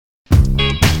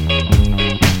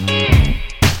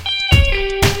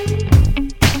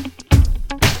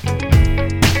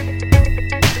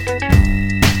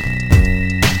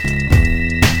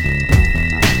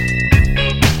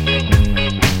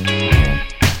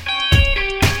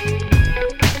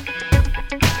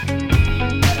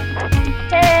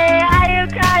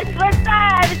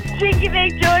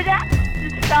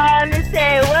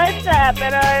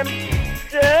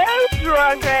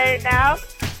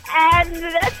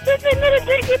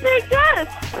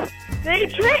they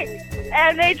drink.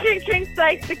 And they drink drinks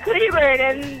like the Cleburne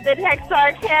and the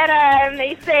Texarkana, and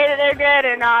they say that they're good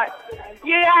or not.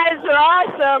 You guys are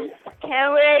awesome.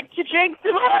 Can't wait to drink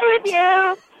some more with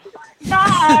you.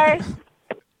 Bye.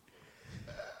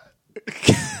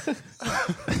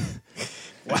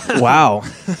 Wow.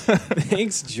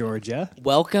 Thanks, Georgia.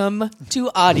 Welcome to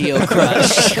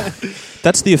Audiocrush.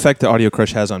 That's the effect that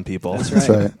Audiocrush has on people. That's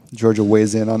right. Georgia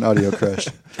weighs in on Audiocrush.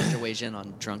 Georgia weighs in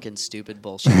on drunken, stupid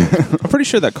bullshit. I'm pretty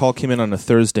sure that call came in on a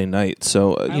Thursday night,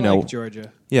 so I like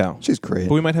Georgia. Yeah, She's great.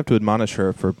 But we might have to admonish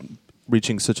her for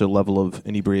reaching such a level of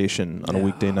inebriation on a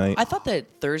weekday night. I thought that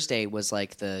Thursday was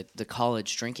like the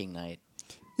college drinking night.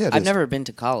 Yeah, it I've is. never been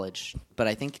to college, but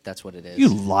I think that's what it is. You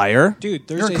liar. Dude,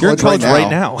 You're Thursday. You're in college Right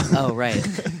right now. Oh, right.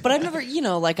 But I've never,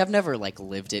 I've never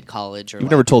lived at college or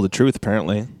You've never told the truth,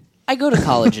 apparently. I go to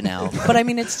college now, but I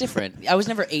mean, it's different. I was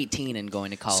never 18 and going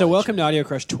to college. So welcome to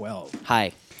Audiocrush 12.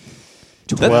 Hi.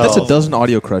 That's a dozen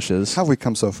Audio Crushes. How have we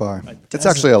come so far? It's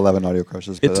actually 11 Audio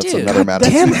Crushes, but that's Dude. another matter.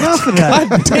 Damn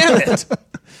it.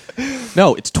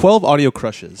 No, it's 12 Audio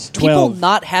Crushes. 12. People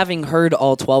not having heard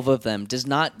all 12 of them does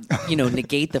not,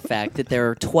 negate the fact that there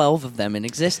are 12 of them in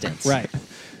existence. Right.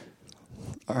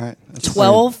 All right. That's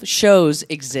 12 shows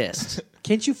exist.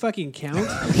 Can't you fucking count?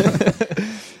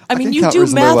 I mean, can you count do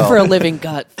reasonably math well. for a living.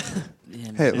 God.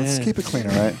 Hey, let's keep it clean,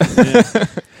 all right?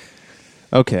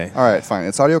 Okay. All right, fine.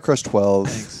 It's Audio Crush 12.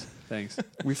 Thanks.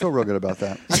 We feel real good about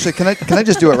that. Actually, can I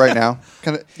just do it right now?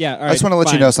 Yeah, all right. I just want to let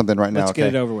you fine. know something right now. Let's okay?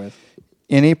 get it over with.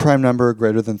 Any prime number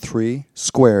greater than 3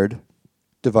 squared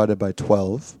divided by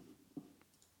 12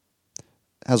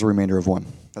 has a remainder of 1.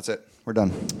 That's it. We're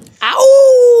done.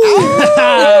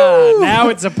 Ow! Now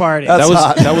it's a party. That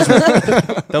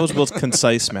was Will's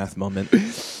concise math moment.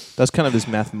 That's kind of his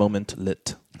math moment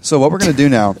lit. So what we're going to do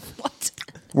now, What?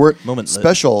 we're Moment lit.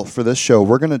 special for this show.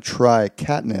 We're going to try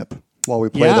catnip while we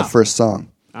play Yeah. the first song.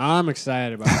 I'm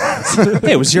excited about this.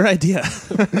 Hey, it was your idea.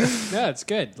 Yeah, it's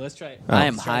good. Let's try it. I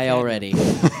am high already.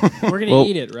 We're going to Well,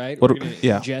 eat it, right? what We're do- going to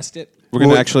yeah. ingest it. We're going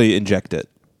to Well, actually inject it.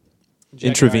 Inject it.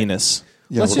 Intravenous.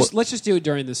 Yeah, Let's just do it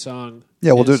during the song.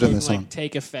 Yeah, we'll do it So in it the can, song.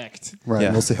 Take effect. Right,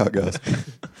 Yeah. we'll see how it goes.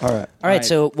 All right. All right, Right.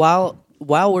 so while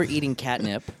we're eating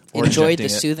catnip, Or enjoy the injecting it.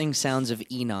 soothing sounds of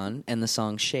Enon and the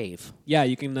song Shave. Yeah,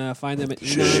 you can find them at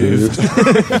Enon. Shoot.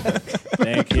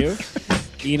 Thank you.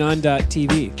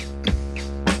 Enon.tv.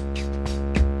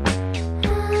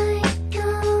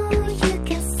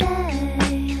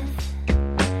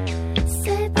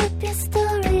 Save up your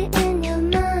story in your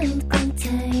mind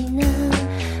container.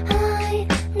 I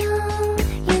know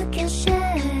you can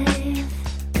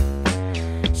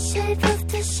shave off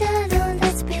the shadow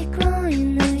that's been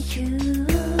growing on you.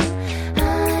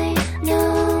 I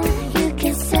know you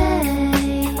can say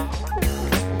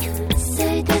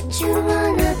that you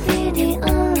wanna be the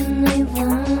only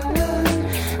one.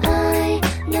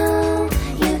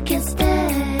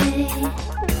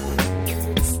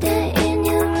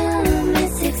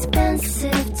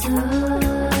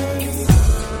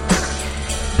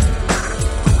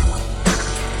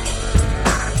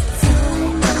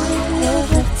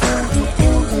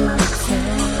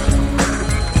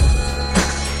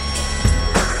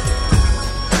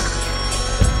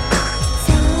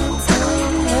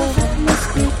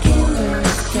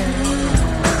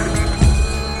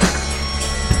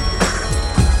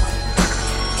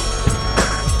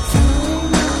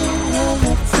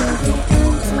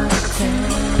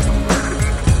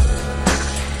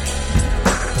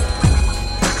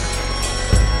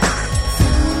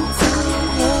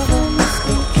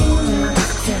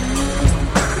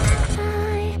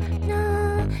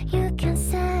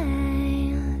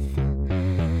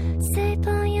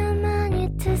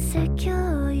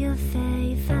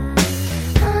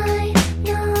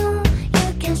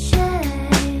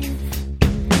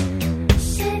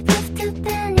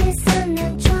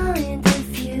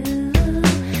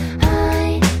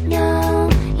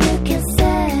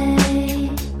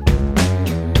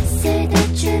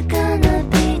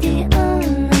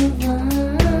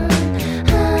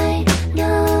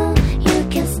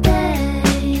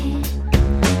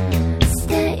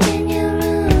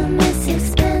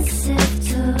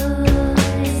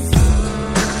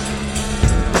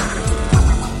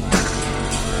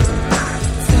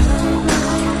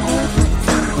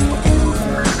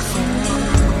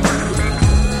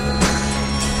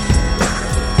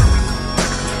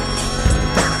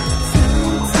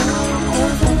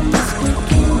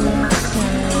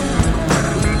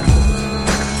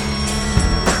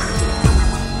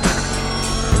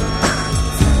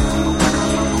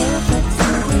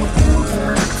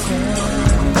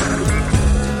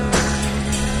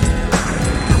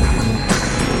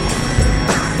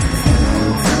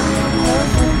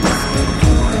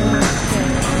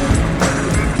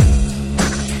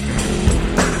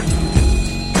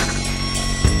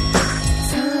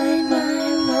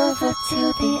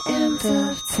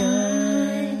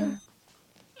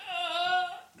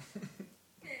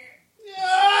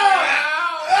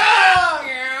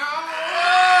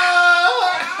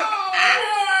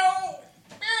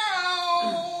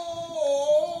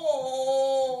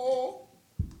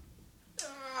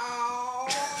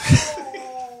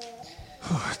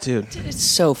 Dude. It's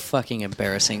so fucking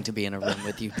embarrassing to be in a room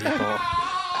with you people.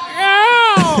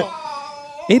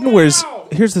 Aiden wears...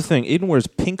 Here's the thing. Aiden wears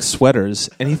pink sweaters,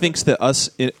 and he thinks that us,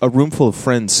 a room full of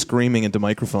friends screaming into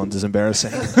microphones, is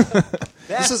embarrassing.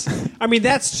 I mean,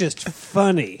 that's just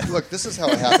funny. Look, this is how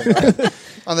it happened. Right?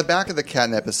 On the back of the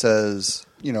catnip, it says,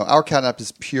 our catnip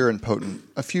is pure and potent.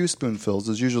 A few spoonfuls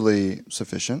is usually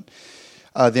sufficient.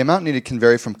 The amount needed can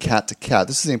vary from cat to cat.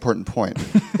 This is the important point.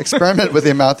 Experiment with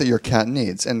the amount that your cat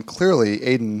needs. And clearly,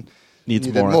 Aiden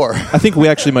needed more. I think we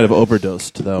actually might have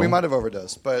overdosed, though. We might have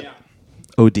overdosed, but... Yeah.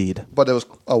 OD'd. But it was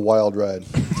a wild ride.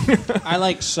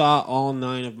 I saw all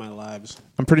 9 of my lives.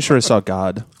 I'm pretty sure I saw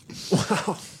God.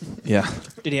 Wow. Yeah.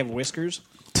 Did he have whiskers?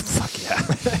 Fuck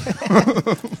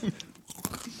yeah.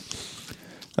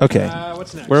 Okay.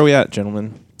 What's next? Where are we at,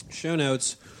 gentlemen? Show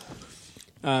notes.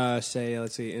 Let's see,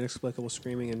 inexplicable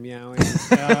screaming and meowing.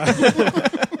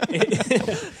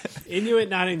 Inuit,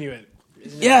 not Inuit.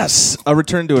 Yes! A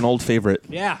return to an old favorite.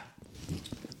 Yeah.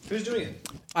 Who's doing it?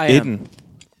 I am. Aiden.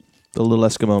 The little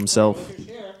Eskimo himself.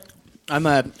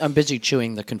 I'm busy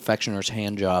chewing the confectioner's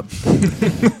hand job.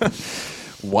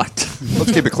 What?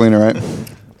 Let's keep it clean, all right?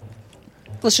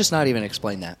 Let's just not even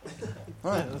explain that.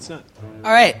 All right, let's not.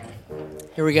 All right.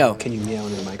 Here we go. Can you meow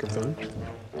into the microphone?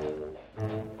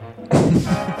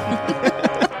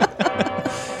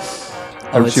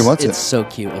 She wants It's it. so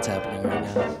cute what's happening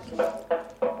right now.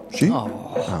 She?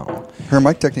 Oh. Her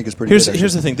mic technique is pretty Here's good.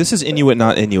 the thing. This is Inuit,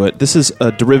 not Inuit. This is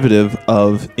a derivative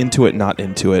of Intuit, not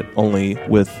Intuit, only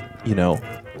with,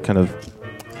 kind of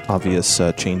obvious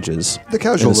changes The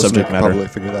casual in the listener subject can matter. probably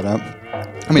figure that out.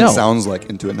 I mean, No. it sounds like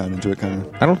Intuit, not Intuit, kind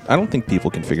of. I don't think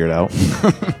people can figure it out.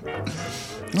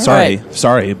 right.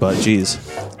 Sorry, but geez.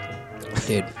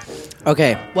 Dude.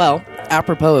 Okay, well,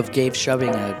 apropos of Gabe shoving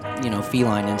a,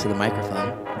 feline into the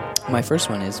microphone, my first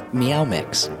one is Meow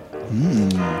Mix.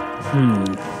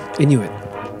 Inuit.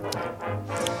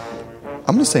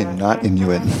 I'm going to say not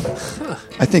Inuit.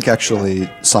 I think actually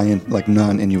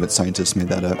non-Inuit scientists made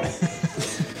that up.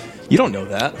 You don't know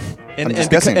that. I'm just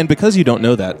guessing. And because you don't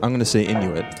know that, I'm going to say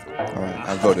Inuit. All right,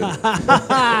 I voted.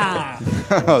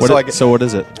 So what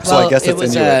is it? So I guess it it's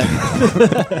was Inuit.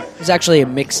 it was actually a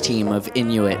mixed team of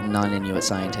Inuit and non-Inuit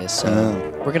scientists. So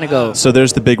we're gonna go. So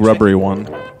there's the big rubbery one.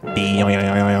 All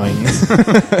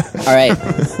right.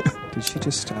 Did she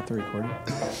just stop the recording?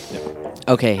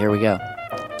 Okay, here we go.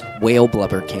 Whale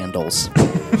blubber candles.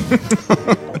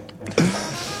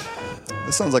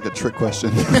 This sounds like a trick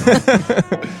question.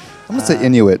 I'm going to say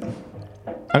Inuit.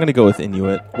 I'm going to go with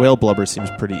Inuit. Whale blubber seems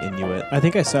pretty Inuit. I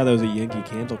think I saw those at Yankee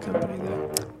Candle Company,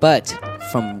 though. But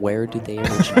from where did they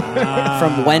originate?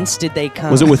 From whence did they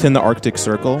come? Was it within the Arctic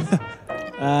Circle?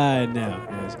 No.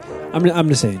 I'm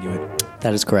gonna say Inuit.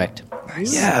 That is correct.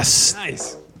 Yes.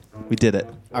 Nice. We did it.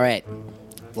 All right.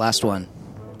 Last one.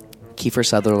 Kiefer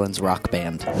Sutherland's rock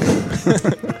band.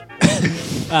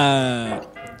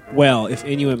 Well, if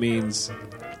Inuit means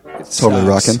it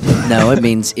Totally sucks. rocking. No, it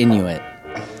means Inuit.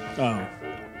 Oh,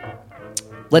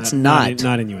 Let's not.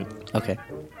 not Inuit. Okay.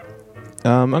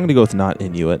 I'm going to go with not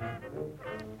Inuit.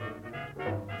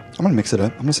 I'm going to mix it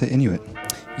up. I'm going to say Inuit.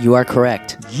 You are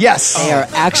correct. Yes! They are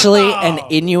actually an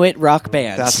Inuit rock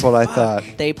band. That's what I thought.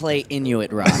 They play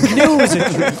Inuit rock. Knew it was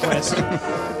a trick question.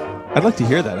 I'd like to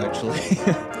hear that, actually.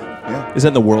 Yeah, Is that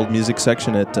in the world music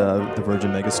section at the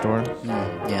Virgin Megastore?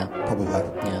 Yeah. probably.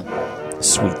 Yeah.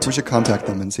 Sweet. We should contact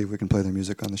them and see if we can play their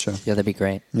music on the show. Yeah, that'd be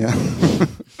great. Yeah.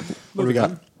 What do we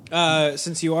got?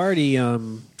 Since you already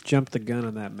jumped the gun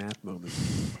on that math moment,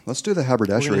 Let's do the we're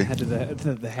haberdashery. going to head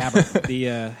to the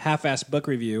half-assed book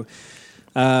review.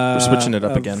 We're switching it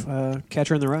up again.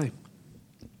 Catcher in the Rye.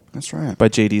 That's right. By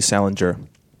J.D. Salinger.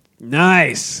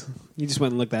 Nice. You just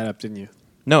went and looked that up, didn't you?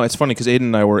 No, it's funny because Aiden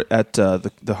and I were at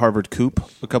the Harvard Coop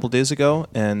a couple days ago,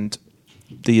 and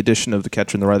the edition of The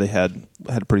Catcher in the Rye they had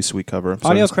a pretty sweet cover. So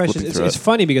Audiocrush it's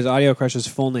funny because Audiocrush's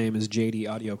full name is JD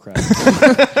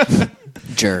Audiocrush.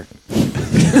 Jur.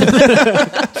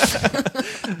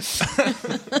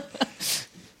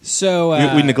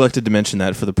 So we neglected to mention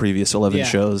that for the previous 11 yeah,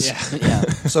 shows. Yeah. Yeah.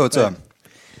 So it's So,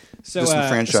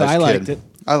 disenfranchised so I kid. liked it.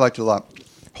 I liked it a lot.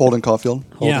 Holden Caulfield.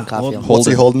 Holden Caulfield. What's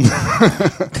he Holden?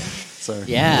 Sorry.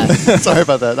 Yeah. Sorry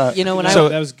about that. You know, when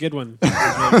that was a good one.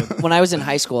 when I was in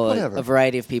high school, Whatever. a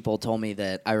variety of people told me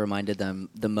that I reminded them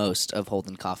the most of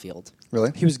Holden Caulfield.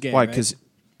 Really? He was gay. Why? Right? Because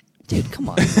Dude, come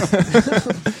on.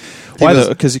 why though?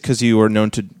 Because you were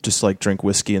known to just like drink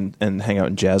whiskey and hang out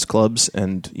in jazz clubs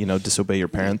and disobey your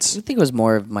parents. I think it was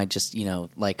more of my just,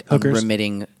 like Hookers?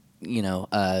 unremitting,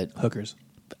 hookers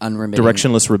unremitting.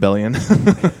 Directionless rebellion.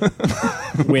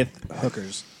 with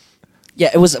hookers.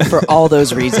 Yeah, it was for all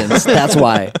those reasons. That's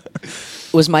why.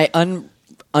 It was my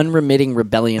unremitting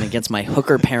rebellion against my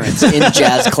hooker parents in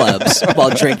jazz clubs while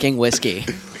drinking whiskey.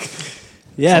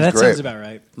 Yeah, Sounds that great. sounds about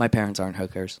right. My parents aren't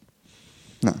hookers.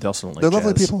 No. They also don't like They're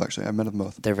lovely jazz. people, actually. I've met them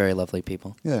both. They're very lovely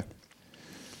people. Yeah.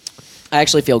 I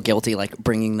actually feel guilty, like,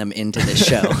 bringing them into this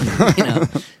show. You know,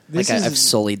 This like is- I've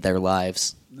sullied their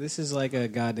lives. This is like a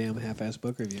goddamn half-ass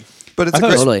book review. But it's I a thought,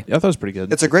 great, Totally. yeah, I thought it was pretty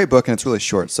good. it's a great book, and it's really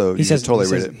short, so you should totally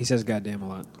read it. He says goddamn a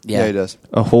lot. Yeah, he does.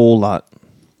 a whole lot.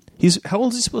 He's how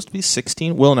old is he supposed to be?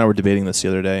 16. Will and I were debating this the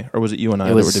other day, or was it you and I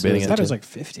that were debating I it? thought it too? was like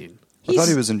 15. I thought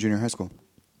he was in junior high school.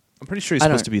 I'm pretty sure he's I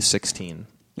don't- supposed to be 16.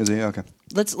 Is he? Okay.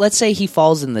 Let's say he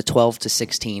falls in the 12 to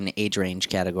 16 age range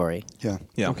category. Yeah.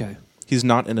 Yeah. Okay. He's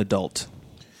not an adult.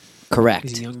 Correct.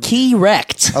 He's a young man.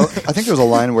 Correct. I think there was a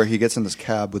line where he gets in this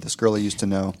cab with this girl he used to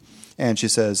know, and she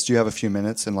says, "Do you have a few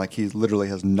minutes?" And like he literally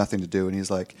has nothing to do, and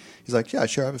he's like, "Yeah,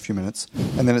 sure, I have a few minutes."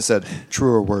 And then it said,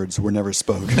 "Truer words were never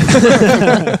spoke."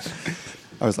 I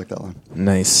always like that line.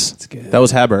 Nice. That's good. That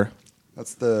was Haber.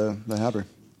 That's the Haber.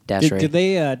 Dash Did, rate. did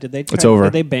they try, It's over.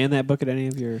 Did they ban that book at any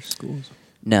of your schools?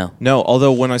 No. No,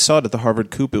 although when I saw it at the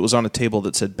Harvard Coop, it was on a table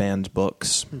that said banned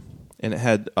books, and it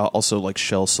had also like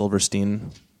Shel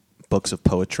Silverstein books of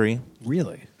poetry.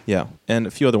 Really? Yeah, and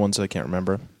a few other ones that I can't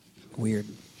remember. Weird.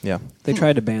 Yeah, They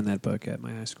tried to ban that book at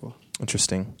my high school.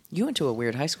 interesting. You went to a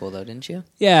weird high school, though, didn't you?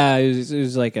 Yeah, it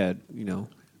was like a,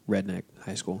 redneck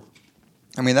high school.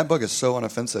 I mean, that book is so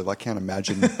unoffensive. I can't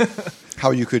imagine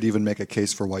how you could even make a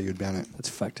case for why you'd ban it. That's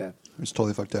fucked up. It's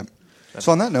totally fucked up.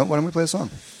 So on that note, why don't we play a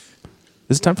song?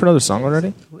 Is it time for another song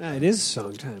already? Yeah, it is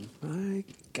song time. My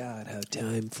God, how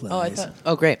time flies.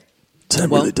 Oh, great. Time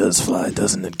Well- really does fly,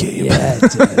 doesn't it, Gabe? Yeah,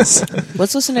 it does.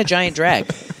 Let's listen to Giant Drag.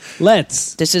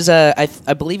 Let's. This is I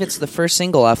believe it's the first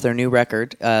single off their new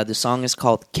record. The song is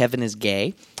called "Kevin is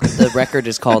Gay." The record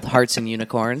is called "Hearts and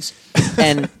Unicorns."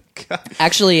 And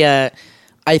actually,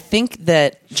 I think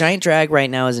that Giant Drag right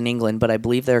now is in England, but I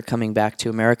believe they're coming back to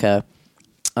America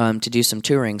to do some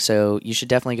touring. So you should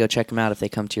definitely go check them out if they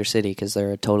come to your city because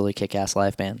they're a totally kick-ass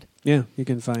live band. Yeah, you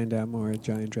can find out more at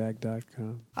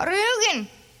giantdrag.com. Ryugen!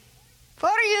 For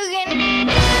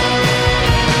Ryugen!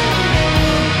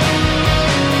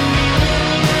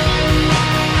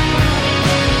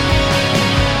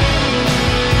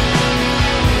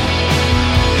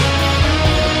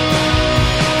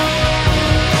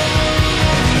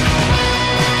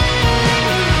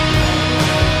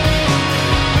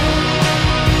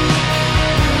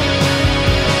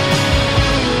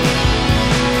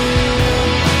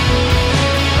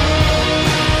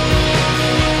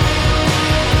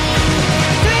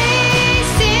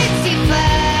 Six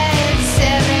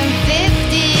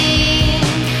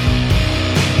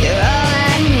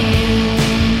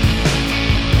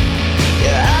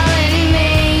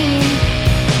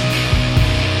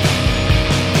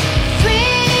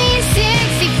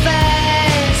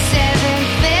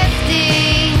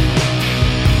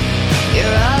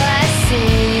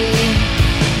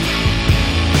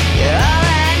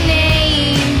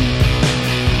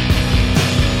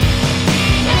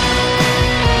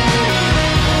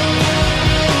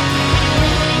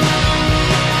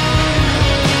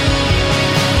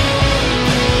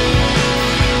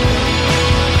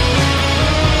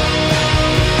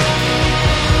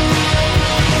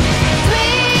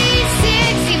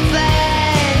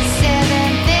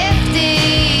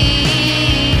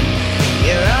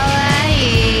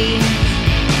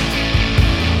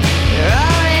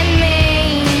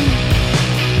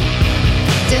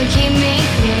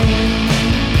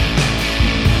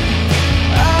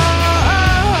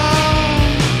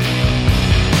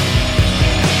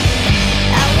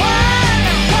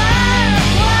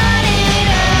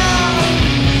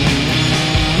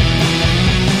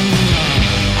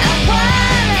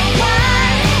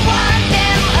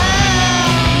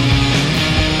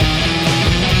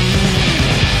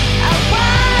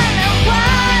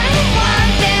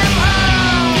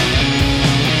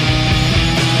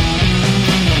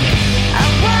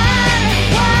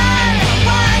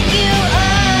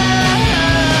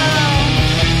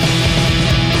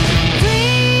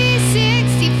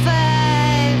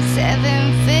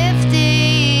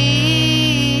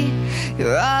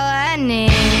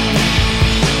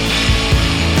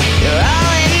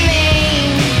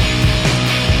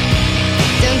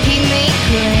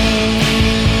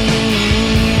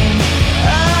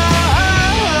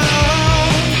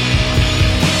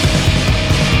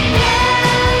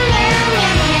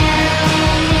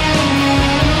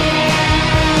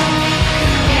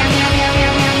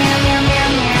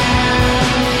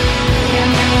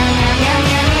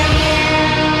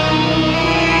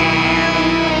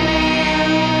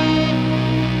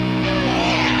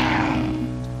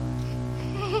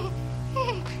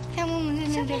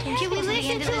different should we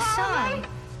listen to the song?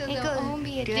 So it goes all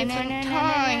be at different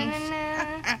times.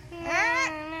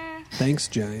 Thanks,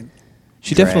 Giant.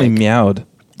 She definitely meowed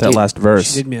that Dude, last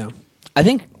verse. She did meow.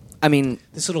 I mean,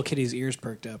 This little kitty's ears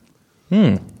perked up.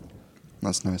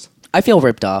 That's nice. I feel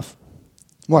ripped off.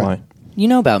 Why? You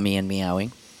know about me and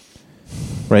meowing.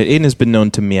 Right. Aiden has been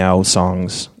known to meow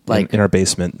songs Like- in our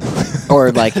basement.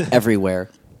 Or, like, everywhere.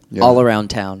 Yeah. All around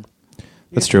town.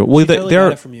 That's true. Well, She totally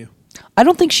got it from you. I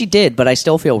don't think she did, but I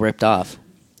still feel ripped off.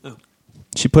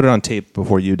 she put it on tape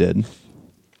before you did.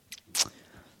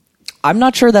 I'm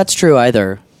not sure that's true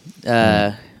either.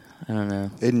 I don't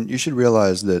know. Aiden, you should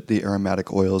realize that the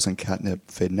aromatic oils in catnip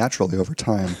fade naturally over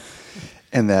time,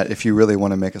 and that if you really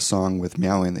want to make a song with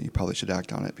meowing, that you probably should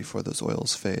act on it before those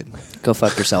oils fade. Go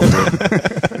fuck yourself, dude.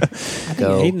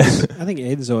 Go. I think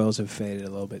Aiden's oils have faded a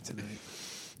little bit tonight.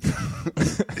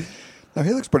 No,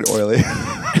 he looks pretty oily.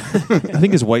 I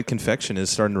think his white confection is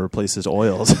starting to replace his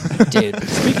oils. Dude.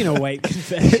 Speaking of white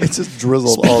confection, It's just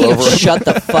drizzled all Speaking of over him. shut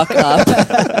the fuck up.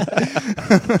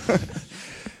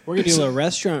 we're going to do a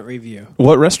restaurant review.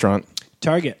 What restaurant?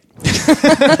 Target.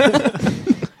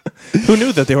 Who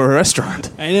knew that they were a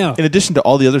restaurant? I know. In addition to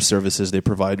all the other services they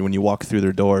provide when you walk through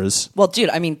their doors. Well, dude,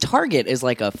 I mean, Target is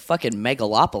like a fucking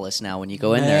megalopolis now when you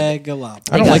go in there.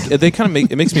 Megalopolis. I don't like it. They kind of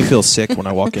make it makes me feel sick when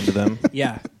I walk into them.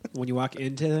 Yeah. When you walk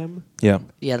into them. Yeah,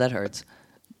 Yeah, that hurts.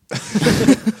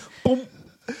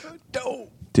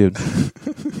 dude.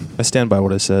 I stand by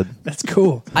what I said. That's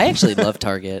cool. I actually love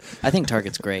Target. I think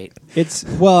Target's great.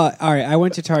 Well, all right. I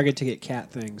went to Target to get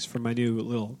cat things for my new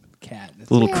little cat.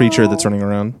 The little creature that's running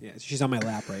around. Yeah, she's on my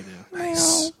lap right now.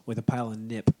 Nice. With a pile of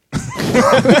nip.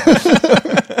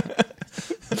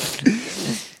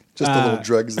 Just the little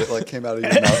drugs that like came out of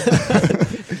your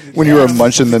mouth when you were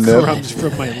munching the nip. Crumbs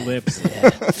from my lips.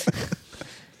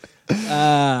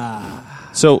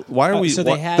 So why are we? So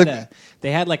they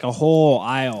had like a whole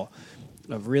aisle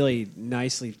of really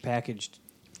nicely packaged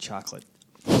chocolate.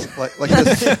 like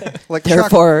this, like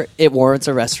Therefore, it warrants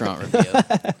a restaurant review.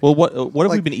 Well, what have we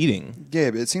Like- been eating?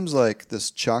 Gabe, it seems like this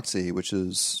Choxy, which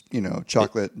is,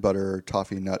 chocolate, butter,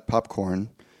 toffee, nut popcorn,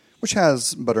 which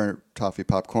has butter, toffee,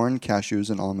 popcorn, cashews,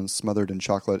 and almonds smothered in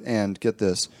chocolate, and get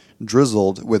this,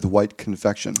 drizzled with white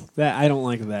confection. That I don't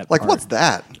like that. Like, part. what's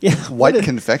that? Yeah, White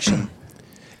confection.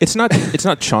 It's not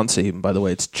Chauncey, by the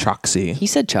way. It's Choxy. He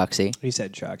said Choxy. He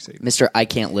said Choxy. Mr. I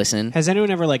Can't Listen. Has anyone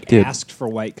ever Dude. asked for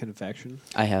white confection?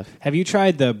 I have. Have you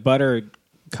tried the butter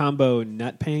combo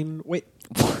nut pane? Wait.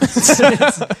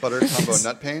 Butter combo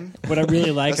nut pane. What I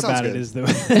really like That sounds about it good. is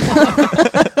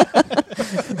the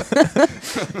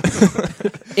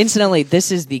Incidentally,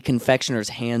 this is the confectioner's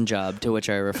hand job to which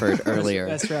I referred earlier.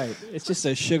 That's right. It's just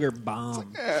a sugar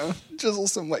bomb. Yeah, drizzle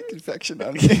some white confection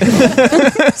on me.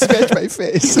 Scratch my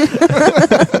face.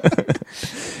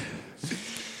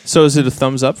 So is it a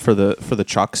thumbs up for the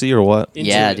Choxy or what? Into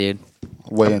Yeah, it. dude.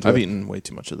 Way into I've it. eaten way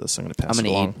too much of this. I'm going to pass I'm it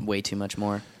going along. to eat way too much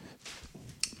more.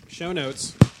 Show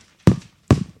notes.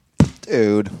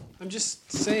 Dude, I'm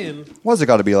just saying. why's it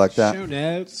got to be like that? Show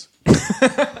notes.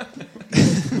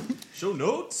 Show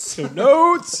notes? Show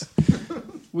notes.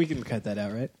 We can cut that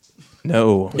out, right?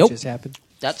 No. What Nope. just happened?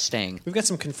 That's staying. We've got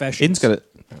some confessions. Aiden's got it.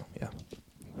 Oh,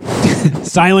 yeah.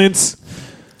 Silence.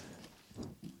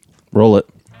 Roll it.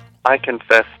 I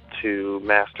confessed to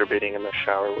masturbating in the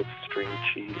shower with string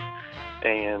cheese,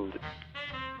 and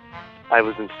I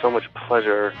was in so much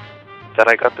pleasure that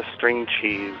I got the string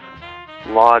cheese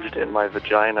lodged in my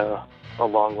vagina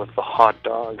along with the hot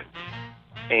dog,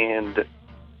 and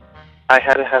I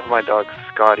had to have my dog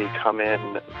Scotty come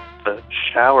in the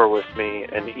shower with me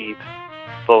and eat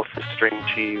both the string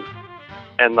cheese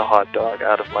and the hot dog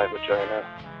out of my vagina.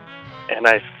 And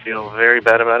I feel very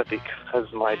bad about it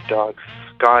because my dog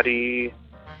Scotty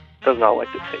does not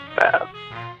like to take baths.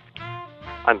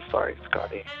 I'm sorry,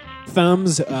 Scotty.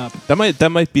 Thumbs up. That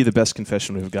might be the best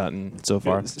confession we've gotten so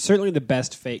far. Certainly the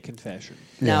best fake confession.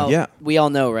 Now, Yeah. we all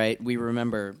know, right? We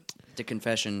remember the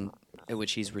confession at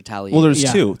which he's retaliating. Well, there's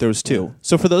Yeah. two. There was two.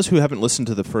 So for those who haven't listened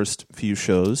to the first few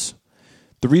shows,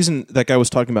 the reason that guy was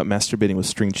talking about masturbating with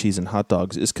string cheese and hot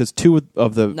dogs is because two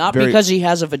of the Not very, because he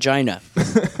has a vagina.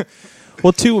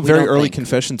 two very don't early think.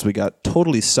 confessions we got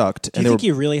totally sucked. Do you think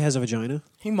he really has a vagina?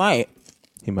 He might.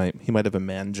 He might have a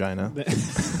mangina.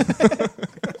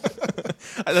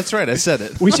 That's right. I said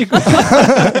it. We should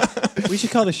we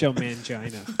should call the show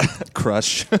Mangina.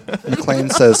 Crush. McLean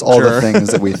says all the things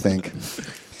that we think.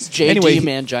 It's JD Anyway,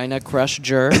 Mangina Crush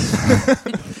Jur.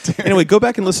 Anyway, go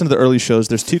back and listen to the early shows.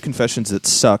 There's two confessions that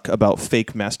suck about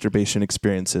fake masturbation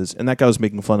experiences, and that guy was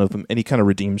making fun of them, and he kind of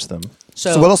redeems them.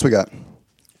 So what else we got? Do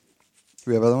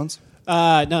we have other ones?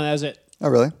 No, that was it. Oh,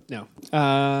 really? No.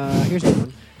 Here's the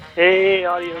one. Hey,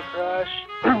 Audiocrush.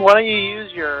 Why don't you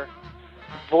use your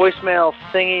voicemail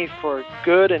thingy for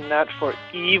good and not for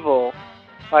evil,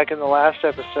 like in the last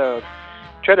episode?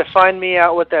 Try to find me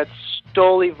out what that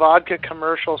Stoli vodka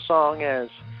commercial song is.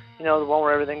 You know, the one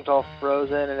where everything's all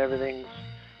frozen and everything's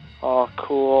all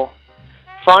cool.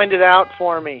 Find it out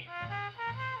for me.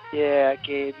 Yeah,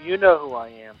 Gabe, you know who I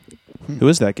am. Who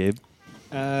is that, Gabe?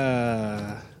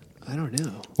 I don't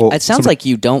know. Well, It sounds like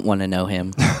you don't want to know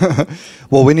him.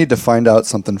 well, we need to find out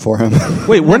something for him.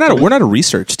 Wait, we're not a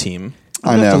research team. I'm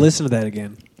I gonna have know. to listen to that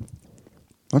again.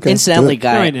 Okay. Incidentally, do it.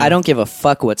 guy, Right now. I don't give a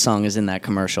fuck what song is in that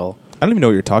commercial. I don't even know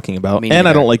what you're talking about, Me and I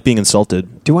neither. don't like being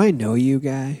insulted. Do I know you,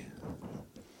 guy?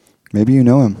 Maybe you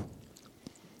know him.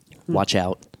 Watch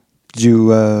out. Did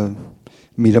you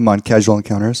meet him on Casual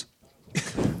Encounters?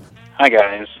 Hi,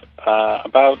 guys.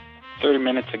 About 30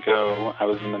 minutes ago, I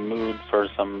was in the mood for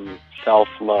some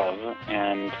self-love,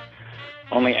 and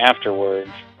only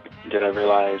afterwards did I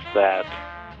realize that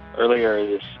earlier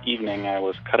this evening I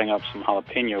was cutting up some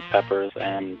jalapeno peppers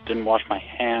and didn't wash my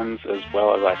hands as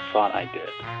well as I thought I did.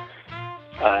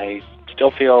 I still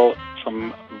feel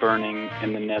some burning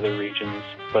in the nether regions,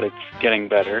 but it's getting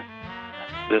better.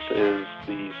 This is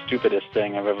the stupidest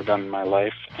thing I've ever done in my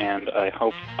life, and I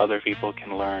hope other people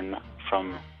can learn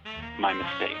from my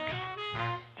mistakes.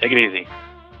 Take it easy.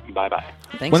 Bye-bye.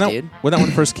 Thanks, when dude. that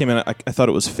one first came in, I thought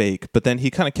it was fake, but then he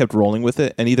kind of kept rolling with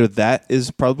it, and either that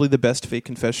is probably the best fake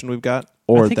confession we've got,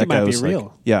 or I think that it might guy be was real.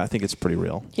 like, yeah, I think it's pretty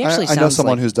real. He actually I know sounds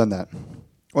someone like, who's done that.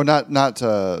 Well, not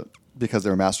because they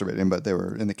were masturbating, but they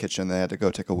were in the kitchen. They had to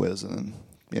go take a whiz, and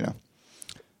they're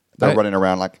Right. running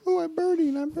around like, "Oh, I'm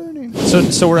burning."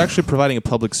 So we're actually providing a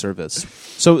public service.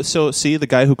 So see, the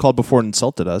guy who called before and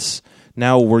insulted us.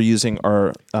 Now we're using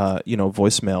our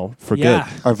voicemail for Yeah.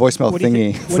 good. Our voicemail What do you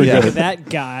thingy. think, what do you think of that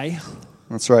guy?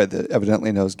 That's right. That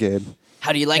evidently knows Gabe.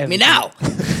 how do you like me now?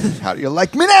 How do you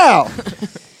like me now?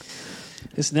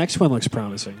 This next one looks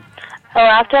promising. I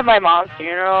laughed at my mom's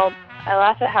funeral. I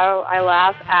laugh at how I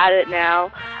laugh at it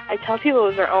now. I tell people it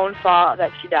was her own fault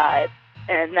that she died,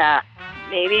 and that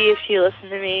maybe if she listened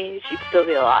to me, she'd still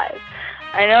be alive.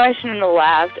 I know I shouldn't have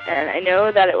laughed, and I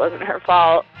know that it wasn't her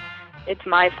fault. It's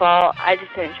my fault. I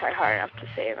just didn't try hard enough to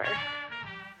save her.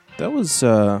 That was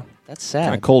That's kind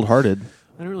sad. of cold-hearted.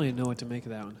 I don't really know what to make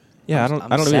of that one. Yeah, I'm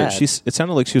I don't know. sad. Either. It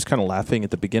sounded like she was kind of laughing at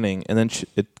the beginning, and then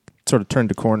it sort of turned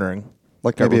to cornering.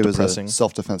 Like Got maybe real it was depressing. a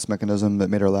self-defense mechanism that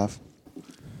made her laugh.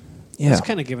 Yeah, It's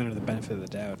kind of giving her the benefit of the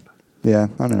doubt. Yeah,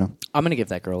 I don't know. I'm going to give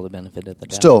that girl the benefit of the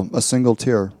doubt. Still, a single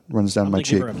tear runs down I'm my gonna give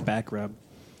cheek. her a back rub.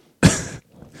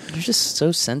 You're just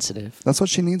so sensitive. That's what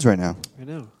she needs right now. I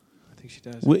know. I think she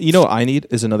does. You know what I need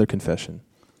is another confession.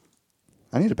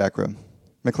 I need a back rub.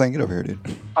 McLean, get over here, dude.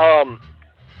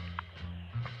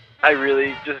 I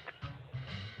really just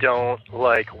don't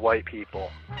like white people.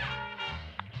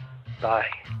 Bye.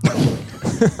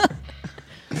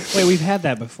 Wait, we've had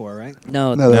that before, right?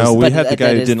 No, we but had the that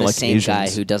guy who is didn't the like same guy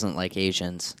Asians. who doesn't like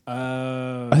Asians.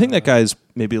 I think that guy's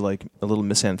maybe like a little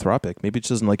misanthropic. Maybe he just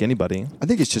doesn't like anybody. I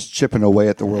think he's just chipping away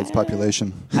at the world's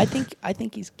population. I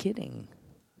think he's kidding.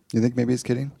 You think maybe he's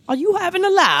kidding? Are you having a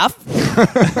laugh?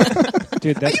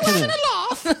 Dude, that's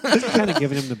kind of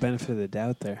giving him the benefit of the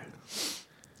doubt there.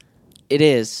 It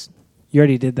is. You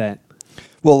already did that.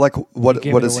 Well, like, You what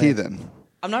gave it is he away. then?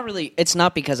 I'm not really. It's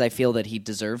not because I feel that he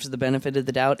deserves the benefit of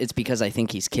the doubt. It's because I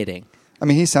think he's kidding. I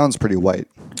mean, he sounds pretty white.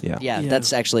 Yeah. Yeah, Yeah.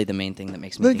 that's actually the main thing that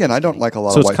makes me. Then think again, he's I don't kidding. like a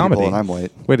lot So of it's white comedy. people, and I'm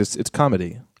white. Wait, it's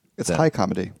comedy. It's then. high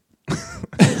comedy.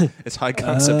 It's high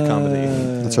concept comedy.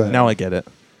 That's right. Now I get it.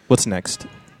 What's next?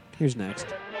 Here's next.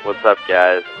 What's up,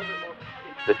 guys?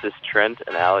 This is Trent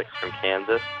and Alex from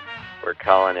Kansas. We're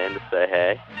calling in to say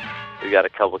hey. We got a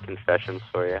couple confessions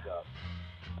for you.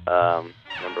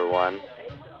 Number one,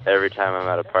 every time I'm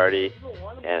at a party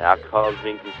and alcohol is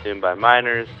being consumed by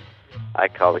minors, I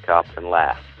call the cops and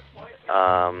laugh.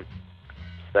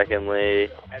 Secondly,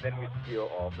 And then we steal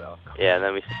all the alcohol. yeah, and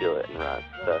then we steal it and run.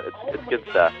 So it's good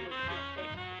stuff.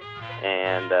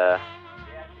 And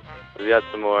we got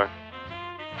some more,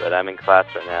 but I'm in class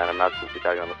right now and I'm not supposed to be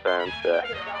talking on the phone, so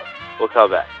we'll call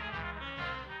back.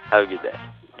 Have a good day.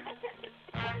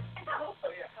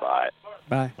 Bye.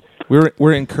 Bye.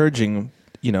 We're encouraging,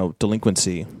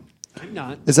 delinquency. I'm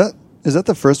not. Is that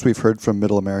the first we've heard from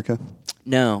Middle America?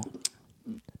 No.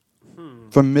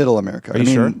 From Middle America. Are you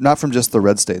sure? Not from just the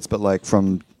red states, but like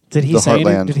from Did he the say?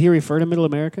 heartland. Did he refer to Middle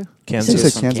America? Kansas. He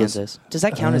said From Kansas. Does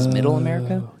that count as Middle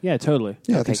America? Yeah, totally.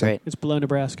 Yeah, I Okay, think so. great. It's below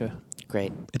Nebraska.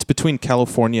 Great. It's between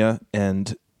California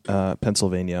and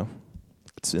Pennsylvania.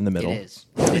 It's in the middle. It is.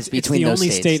 It's between the those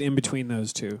only states. state in between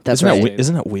those two. That's isn't right.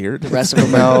 Isn't that weird? The rest of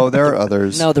them No, there are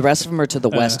others. No, the rest of them are to the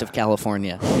west of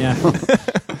California. Yeah.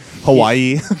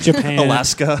 Hawaii, Japan,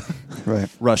 Alaska, Right.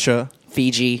 Russia.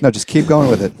 Fiji. No, just keep going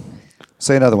with it.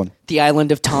 Say another one. The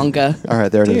island of Tonga. All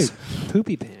right, there it Dude, is.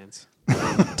 poopy pants.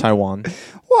 Taiwan.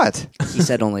 What? He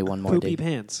said only one more. Poopy Dude.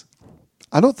 pants.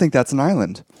 I don't think that's an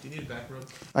island. Do you need a backroad?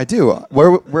 I do.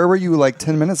 Where were you like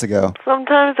 10 minutes ago?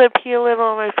 Sometimes I pee a little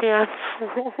on my pants.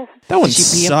 That one Did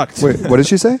she pee him? sucked. Wait, what did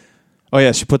she say? Oh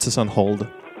yeah, she puts us on hold.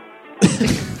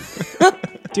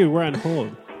 Dude, we're on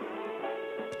hold.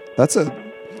 That's a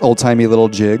old-timey little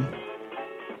jig.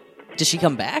 Did she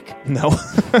come back? No.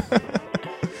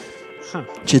 Huh.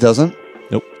 She doesn't?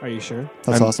 Nope. Are you sure?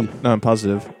 That's awesome. No, I'm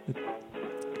positive.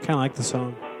 Kind of like the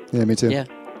song. Yeah, me too. Yeah.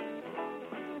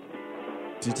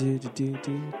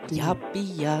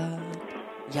 Yappy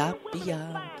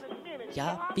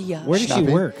Yappy Where does she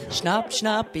Schnappy? work? Schnapp,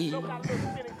 schnappy.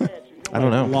 I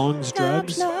don't know. Long's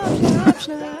Drugs.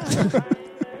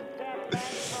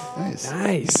 Nice.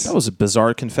 Nice. That was a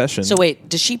bizarre confession. So wait,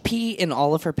 does she pee in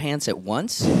all of her pants at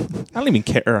once? I don't even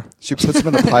care. She puts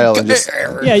them in a pile and just,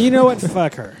 Yeah, you know what?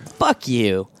 Fuck her. Fuck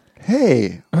you.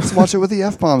 hey, let's watch it with the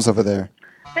F-bombs over there.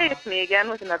 Hey, it's me again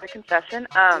with another confession.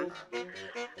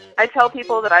 I tell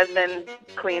people that I've been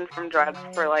clean from drugs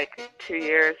for like 2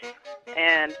 years,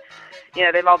 and you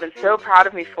know they've all been so proud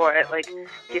of me for it, like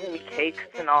giving me cakes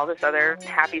and all this other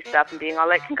happy stuff, and being all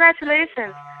like,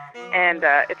 "Congratulations!" And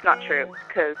it's not true,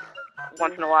 because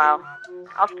once in a while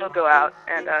I'll still go out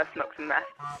and smoke some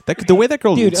meth. The way that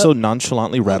girl Dude, so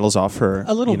nonchalantly rattles off her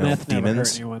A little you know, meth never demons.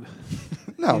 hurt anyone.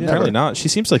 No, never. Apparently not. She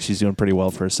seems like she's doing pretty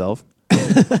well for herself.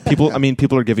 People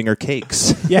are giving her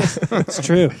cakes. Yeah, it's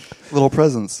true. Little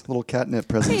presents, little catnip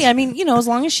presents. Hey, I mean, you know, as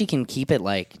long as she can keep it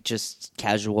like just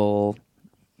casual,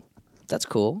 that's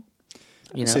cool.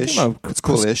 You know, Ish. No, It's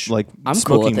cool-ish. Like I'm cool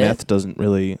smoking with it. meth doesn't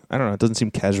really. I don't know. It doesn't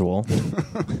seem casual.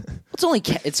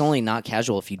 it's only not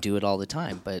casual if you do it all the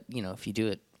time. But you know, if you do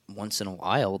it once in a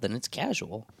while, then it's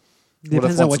casual.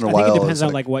 Depends if on once what. in a I think it while depends is on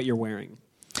like- like what you're wearing.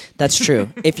 That's true.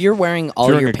 If you're wearing all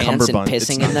If you're your wearing a pants and cummerbund, it's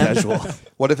pissing not in them, casual.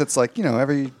 What if it's like,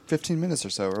 every 15 minutes or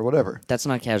so or whatever? that's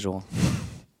not casual.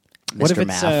 What if Mr. it's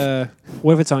Math.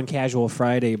 what if it's on Casual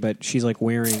Friday, but she's like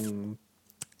wearing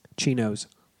chinos,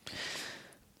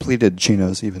 Pleated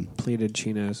chinos even. pleated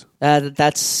chinos?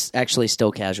 That's actually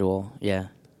still casual. Yeah,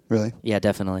 Really? yeah,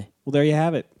 definitely. Well, there you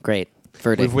have it. Great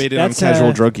verdict. We've waited That's, on casual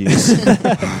uh, drug use.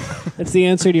 That's the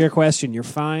answer to your question. You're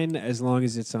fine as long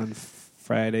as it's on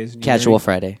Fridays. And you're Casual wearing-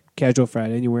 Friday, Casual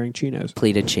Friday, and you're wearing chinos.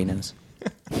 pleated chinos.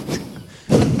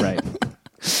 Right.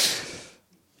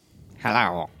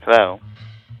 Hello. Hello.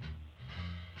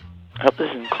 I hope this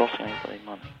isn't costing anybody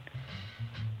money.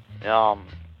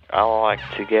 I would like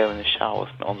to go in the shower with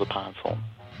my underpants on.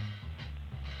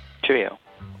 Cheerio.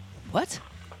 What?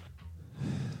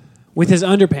 With his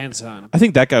underpants on. I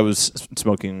think that guy was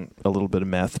smoking a little bit of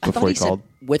meth I thought before he he called.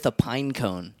 said with a pine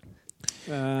cone.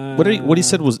 What he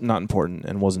said was not important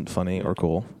and wasn't funny or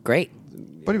cool. Great.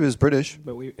 But he was British.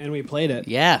 But we played it.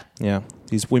 Yeah. Yeah,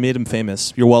 we made him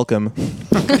famous. You're welcome.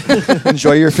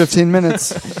 Enjoy your 15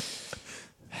 minutes.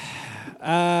 We're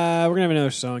gonna have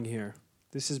another song here.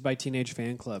 This is by Teenage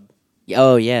Fan Club.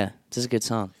 Oh yeah, this is a good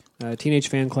song.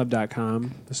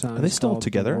 TeenageFanClub.com. The song Are they is still called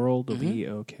together? The World Will Be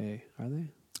Okay. Are they?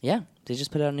 Yeah, they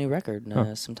just put out a new record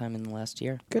sometime in the last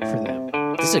year. Good for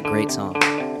them. This is a great song.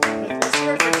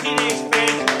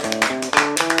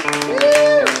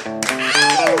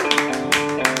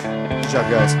 Good job,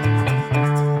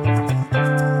 guys.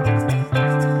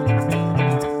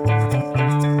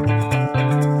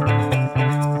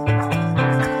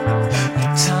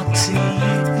 Talk to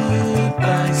you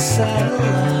by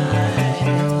satellite.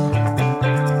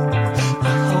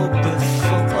 I hope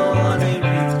before they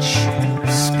reach you,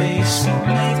 space will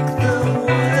make the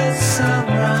words sound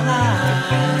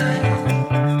right.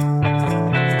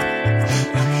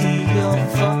 I hear your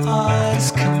voice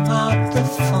come out the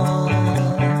phone.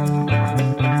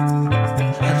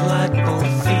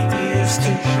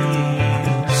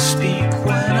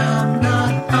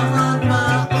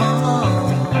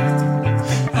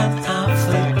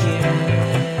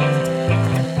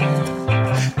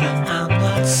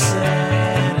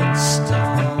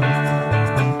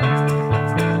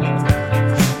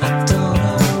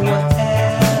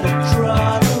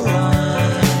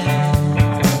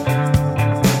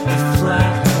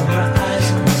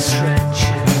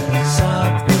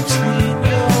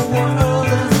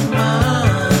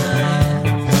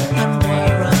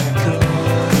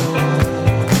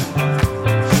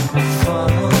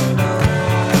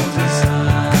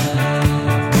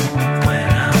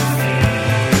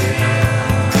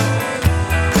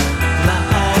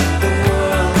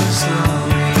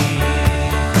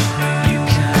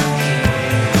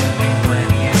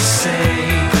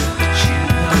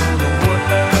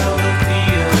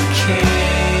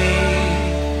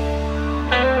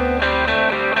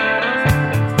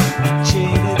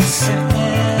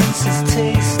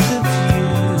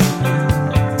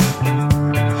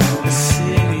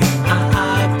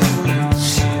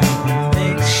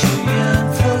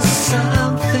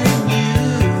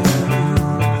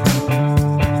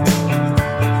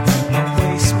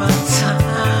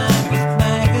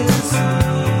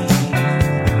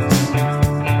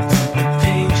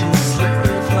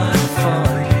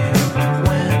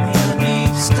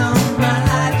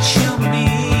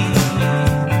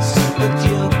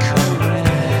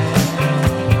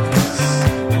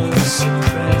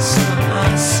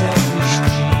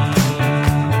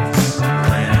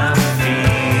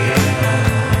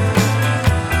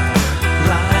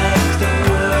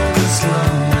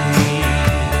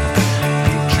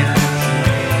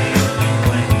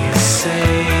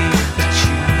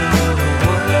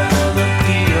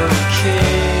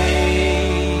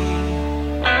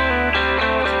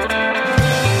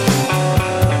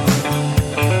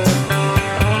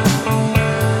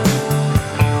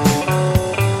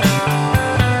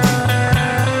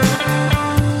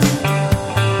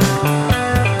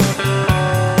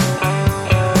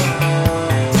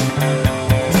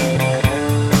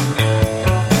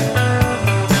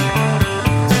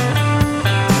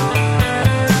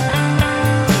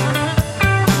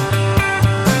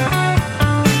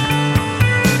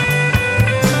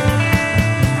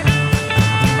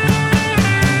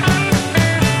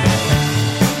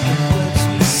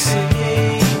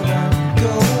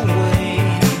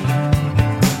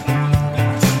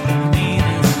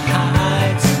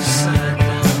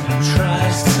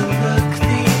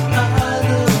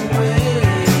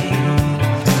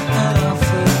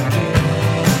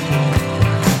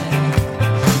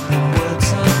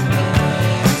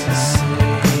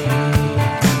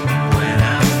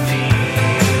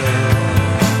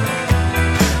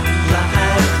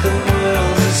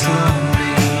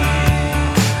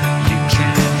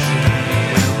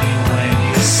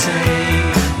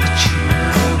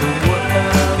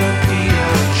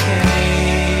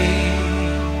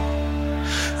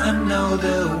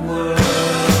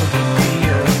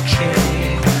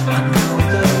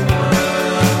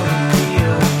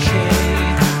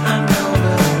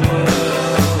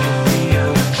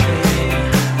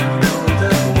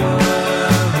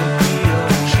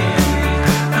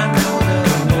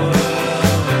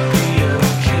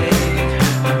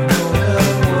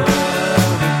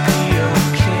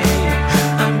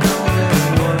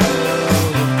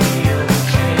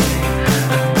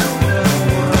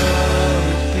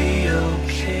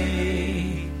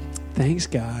 Thanks,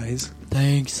 guys.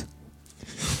 Thanks.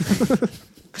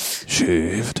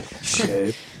 Shaved.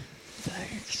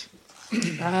 Thanks.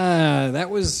 That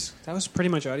was pretty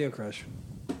much Audiocrush.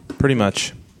 Pretty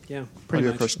much. Yeah, pretty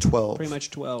much. Audiocrush 12. Pretty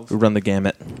much 12. We run the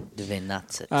gamut.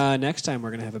 Next time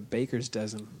we're gonna have a baker's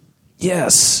dozen.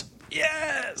 Yes.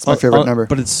 It's my favorite number.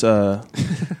 But it's not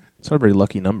a very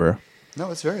lucky number.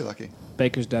 No, it's very lucky.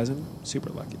 Baker's dozen, super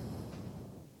lucky.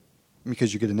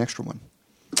 Because you get an extra one.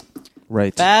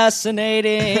 Right.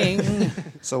 Fascinating.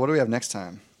 So what do we have next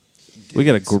time? We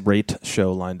got a great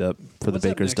show lined up for What's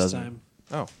the up Baker's next Dozen. time?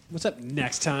 Oh. What's up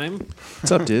next time?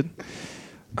 What's up, dude?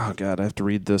 Oh, God, I have to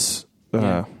read this.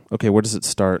 Yeah. Okay, where does it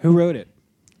start? Who wrote it?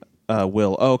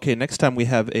 Will. Oh, okay, next time we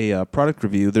have a product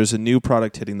review. There's a new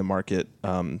product hitting the market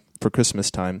for Christmas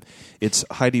time. It's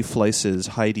Heidi Fleiss's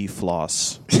Heidi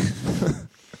Floss.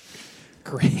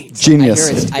 Great.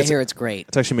 Genius. I hear it's great.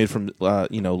 It's actually made from,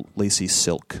 lacy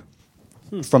silk.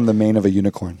 From the mane of a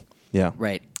unicorn. Yeah.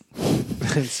 Right.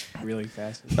 It's really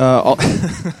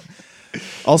fascinating.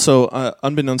 Also,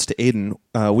 unbeknownst to Aiden,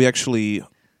 we actually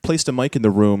placed a mic in the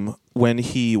room when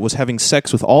he was having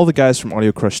sex with all the guys from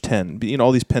Audiocrush 10. You know,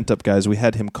 all these pent-up guys, we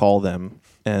had him call them,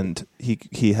 and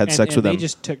he had sex with they them.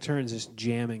 just took turns just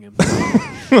jamming him.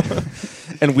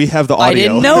 And we have the audio. I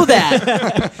didn't know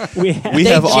that. We they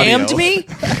have jammed audio. me?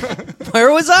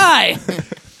 Where was I?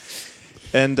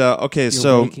 And, okay, You're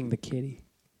so... waking the kitty.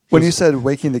 When you said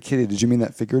waking the kitty, did you mean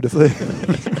that figuratively?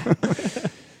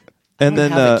 And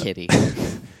then have a kitty.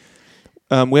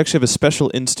 we actually have a special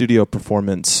in-studio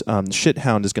performance.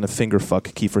 Shithound is going to finger fuck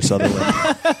Kiefer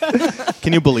Sutherland.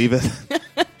 Can you believe it?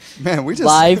 Man, we just...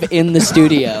 Live in the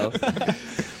studio.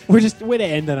 We're to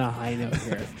end on a high note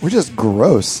here. We're just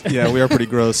gross. Yeah, we are pretty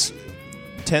gross.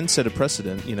 10 set a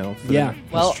precedent, you know. for Yeah.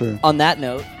 Well, true. on that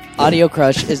note,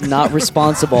 Audiocrush is not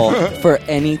responsible for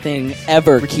anything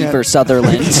ever Kiefer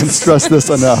Sutherland. We can't stress this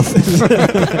enough.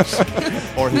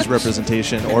 or his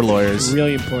representation, or lawyers.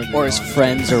 Really important. or his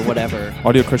friends or whatever.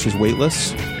 Audiocrush is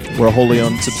weightless. We're a wholly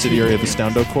owned subsidiary of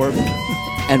Astoundo Corp.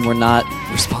 And we're not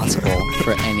responsible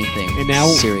for anything. And now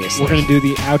seriously. we're going to do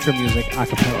the outro music a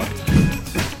cappella.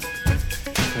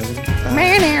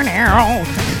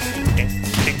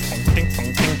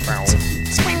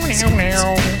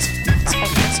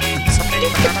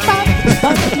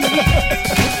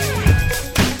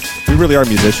 We really are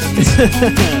musicians.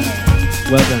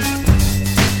 Well done.